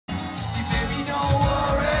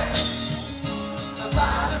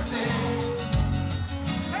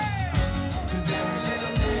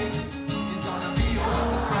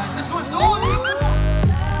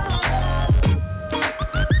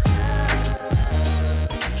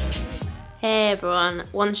Hey everyone,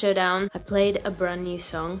 one show down. I played a brand new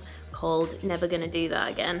song called Never Gonna Do That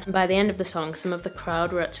Again. And by the end of the song, some of the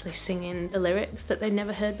crowd were actually singing the lyrics that they'd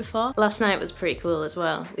never heard before. Last night was pretty cool as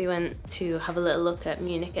well. We went to have a little look at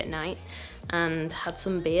Munich at night and had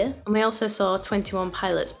some beer. And we also saw 21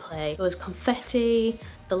 Pilots play. There was confetti,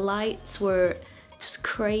 the lights were just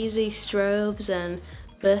crazy strobes and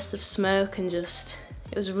bursts of smoke, and just,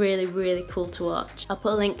 it was really, really cool to watch. I'll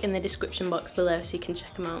put a link in the description box below so you can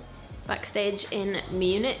check them out. Backstage in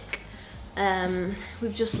Munich,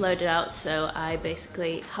 we've just loaded out, so I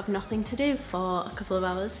basically have nothing to do for a couple of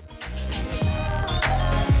hours.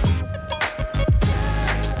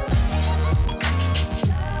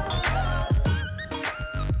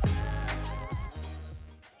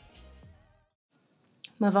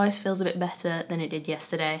 My voice feels a bit better than it did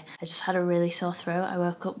yesterday. I just had a really sore throat. I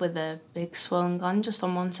woke up with a big swollen gland just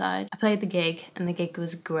on one side. I played the gig and the gig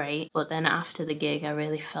was great, but then after the gig I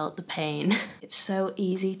really felt the pain. It's so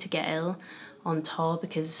easy to get ill on tour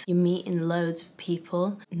because you're meeting loads of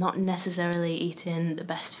people, not necessarily eating the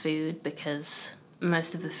best food because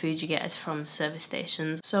most of the food you get is from service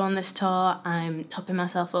stations. So on this tour I'm topping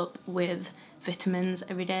myself up with vitamins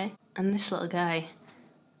every day. And this little guy,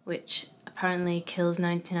 which apparently kills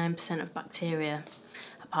 99% of bacteria,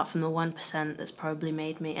 apart from the 1% that's probably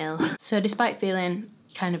made me ill. So despite feeling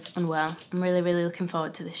kind of unwell, I'm really, really looking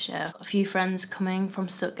forward to this show. Got a few friends coming from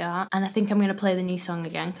Stuttgart, and I think I'm going to play the new song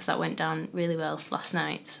again because that went down really well last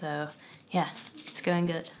night. So yeah, it's going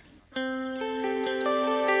good.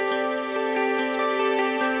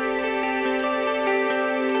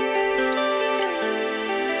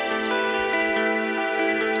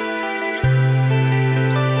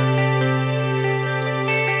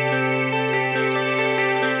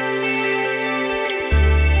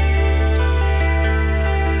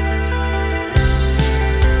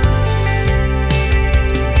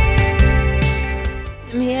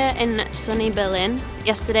 In sunny Berlin.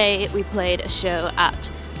 Yesterday we played a show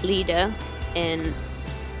at Lido in,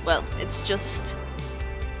 well, it's just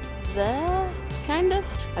there, kind of.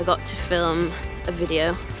 I got to film a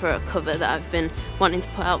video for a cover that I've been wanting to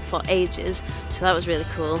put out for ages, so that was really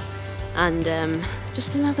cool. And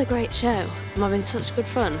just another great show. I'm having such good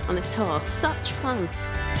fun on this tour. Such fun.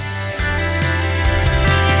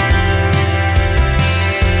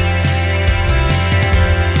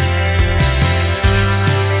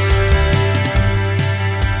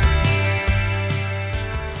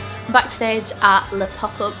 Backstage at Le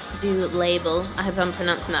Pop-Up du Label, I hope I'm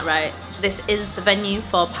pronouncing that right. This is the venue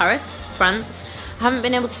for Paris, France. I haven't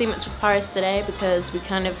been able to see much of Paris today because we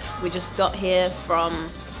just got here from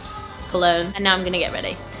Cologne and now I'm gonna get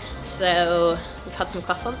ready. So we've had some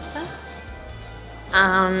croissants there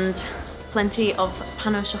and plenty of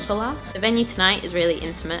pain au chocolat. The venue tonight is really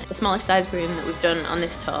intimate. The smallest size room that we've done on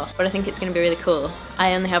this tour, but I think it's gonna be really cool.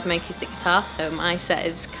 I only have my acoustic guitar, so my set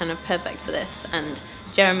is kind of perfect for this, and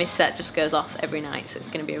Jeremy's set just goes off every night, so it's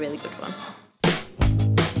going to be a really good one.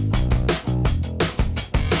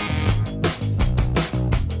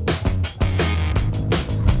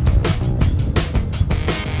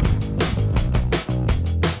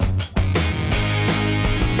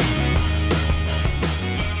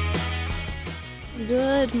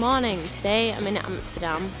 Good morning. Today I'm in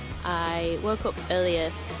Amsterdam. I woke up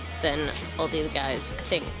earlier than all the other guys, I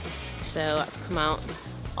think, so I've come out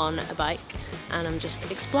on a bike and I'm just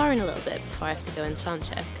exploring a little bit before I have to go and sound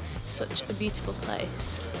check. It's such a beautiful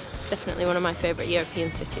place. It's definitely one of my favourite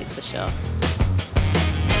European cities for sure.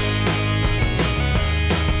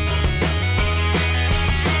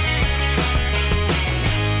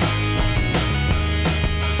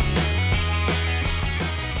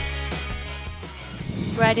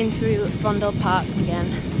 Riding through Vondel Park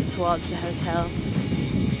again towards the hotel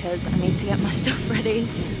because I need to get my stuff ready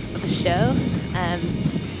for the show.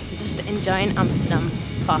 Just enjoying Amsterdam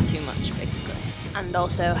far too much basically, and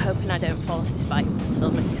also hoping I don't fall off this bike while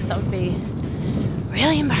filming because that would be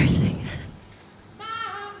really embarrassing.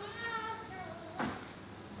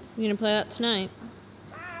 You gonna play that tonight?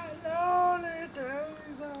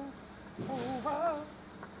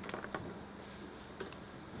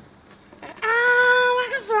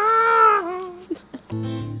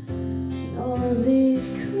 All these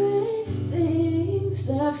crazy things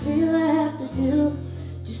that I feel I have to do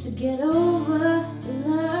just to get over the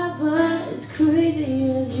love, but as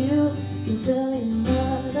crazy as you can tell your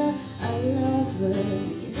mother I love her,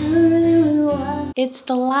 you never really want. It's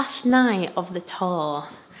the last night of the tour.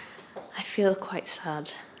 I feel quite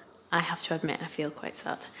sad. I have to admit I feel quite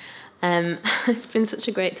sad. It's been such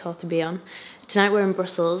a great tour to be on. Tonight we're in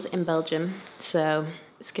Brussels in Belgium, so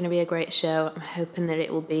it's going to be a great show. I'm hoping that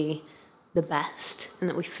it will be the best and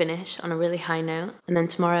that we finish on a really high note. And then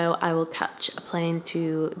tomorrow I will catch a plane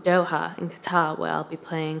to Doha in Qatar where I'll be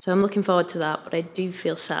playing. So I'm looking forward to that, but I do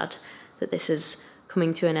feel sad that this is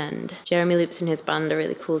coming to an end. Jeremy Loops and his band are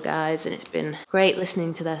really cool guys, and it's been great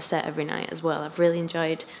listening to their set every night as well. I've really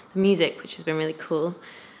enjoyed the music, which has been really cool.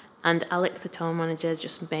 And Alec, the tour manager, has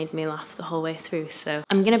just made me laugh the whole way through. So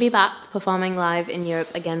I'm going to be back performing live in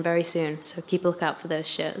Europe again very soon, so keep a lookout for those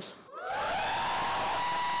shows.